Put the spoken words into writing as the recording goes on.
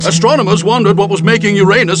Astronomers wondered what was making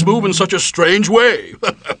Uranus move in such a strange way.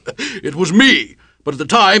 It was me, but at the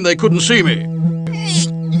time they couldn't see me.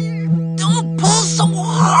 Don't pull so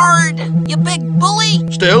hard, you big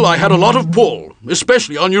bully! Still, I had a lot of pull,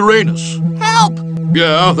 especially on Uranus. Help!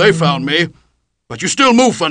 Yeah, they found me. But you still move funny.